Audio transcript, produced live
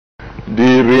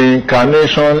The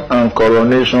reincarnation and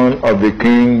coronation of the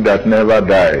king that never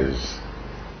dies.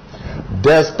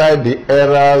 Despite the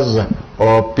eras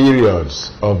or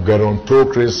periods of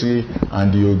gerontocracy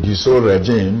and the Ogiso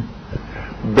regime,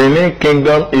 Benin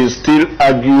Kingdom is still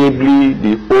arguably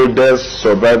the oldest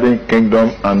surviving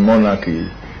kingdom and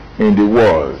monarchy in the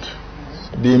world.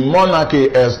 The monarchy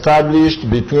established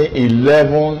between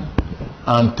 11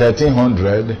 and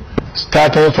 1300,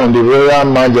 starting from the Royal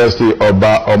Majesty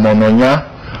Oba Omononya,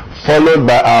 followed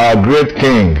by our great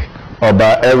king,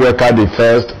 Oba Eweka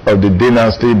I of the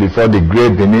dynasty before the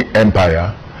Great Benin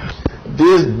Empire.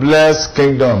 This blessed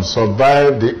kingdom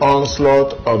survived the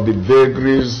onslaught of the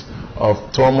vagaries of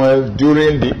turmoil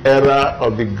during the era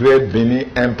of the Great Benin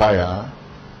Empire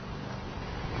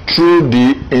through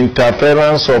the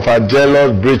interference of our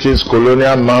jealous British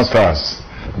colonial masters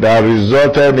that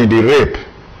resulted in the rape,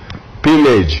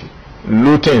 pillage,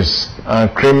 lootings,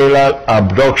 and criminal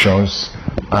abductions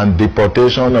and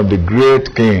deportation of the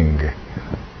great king,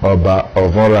 Oba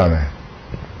Ovonrame.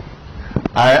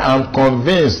 I am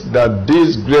convinced that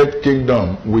this great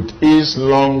kingdom, with its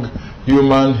long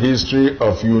human history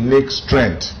of unique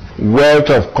strength, wealth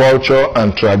of culture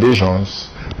and traditions,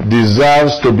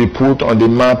 deserves to be put on the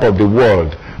map of the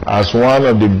world as one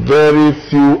of the very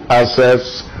few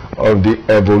assets of the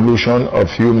evolution of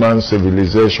human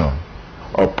civilization.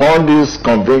 Upon this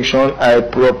conviction, I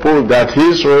propose that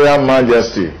His Royal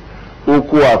Majesty,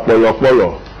 Uku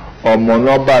Apolopolo,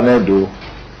 Omonobanedo,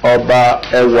 Oba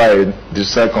Eweka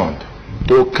II,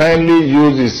 to kindly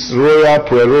use his royal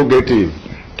prerogative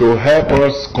to help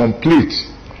us complete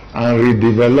and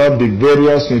redevelop the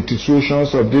various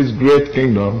institutions of this great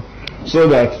kingdom so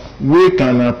that we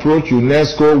can approach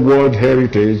UNESCO World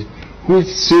Heritage, which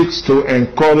seeks to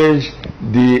encourage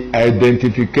the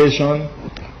identification,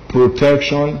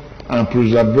 protection, and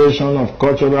preservation of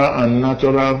cultural and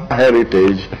natural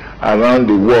heritage around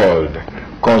the world,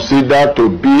 considered to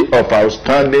be of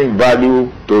outstanding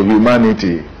value to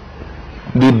humanity.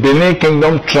 The Benin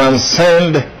Kingdom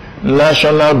transcends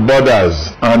national borders,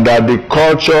 and that the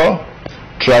culture,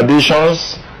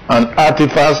 traditions, and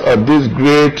artifacts of this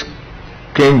great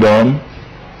kingdom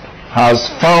has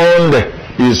found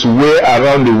its way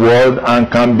around the world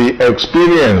and can be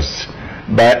experienced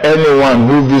by anyone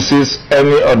who visits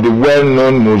any of the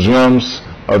well-known museums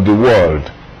of the world.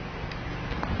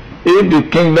 If the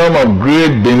kingdom of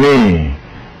Great Benin,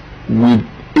 with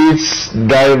its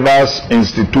diverse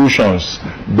institutions,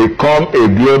 become a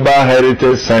global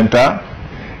heritage center,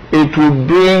 it will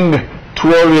bring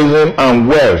tourism and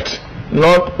wealth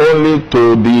not only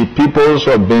to the peoples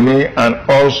of Benin and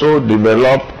also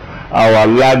develop our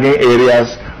lagging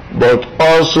areas, but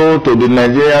also to the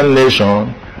Nigerian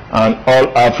nation and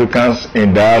all Africans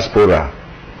in diaspora.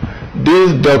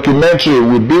 This documentary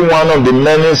will be one of the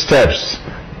many steps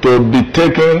to be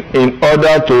taken in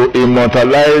order to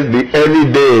immortalize the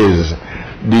early days,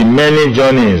 the many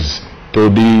journeys to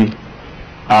the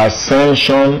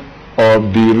ascension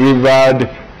of the revered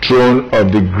throne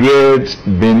of the great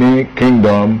Benin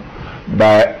Kingdom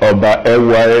by Oba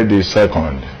Eweka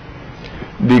II.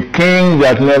 The king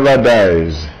that never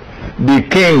dies, the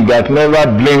king that never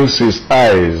blinks his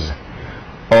eyes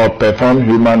or performs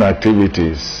human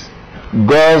activities,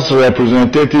 God's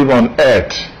representative on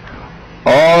earth,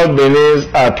 all Benin's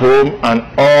at home and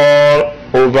all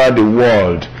over the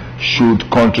world should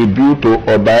contribute to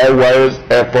Oba Eweka's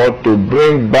effort to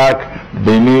bring back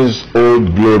Benin's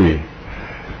old glory.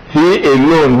 He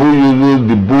alone who uses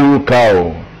the bull cow,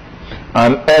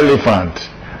 an elephant,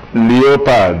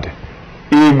 leopard,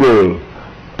 eagle,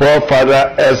 poor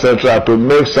father, etc. to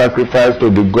make sacrifice to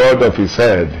the god of his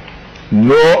head.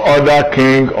 No other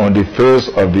king on the face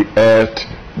of the earth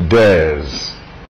dares.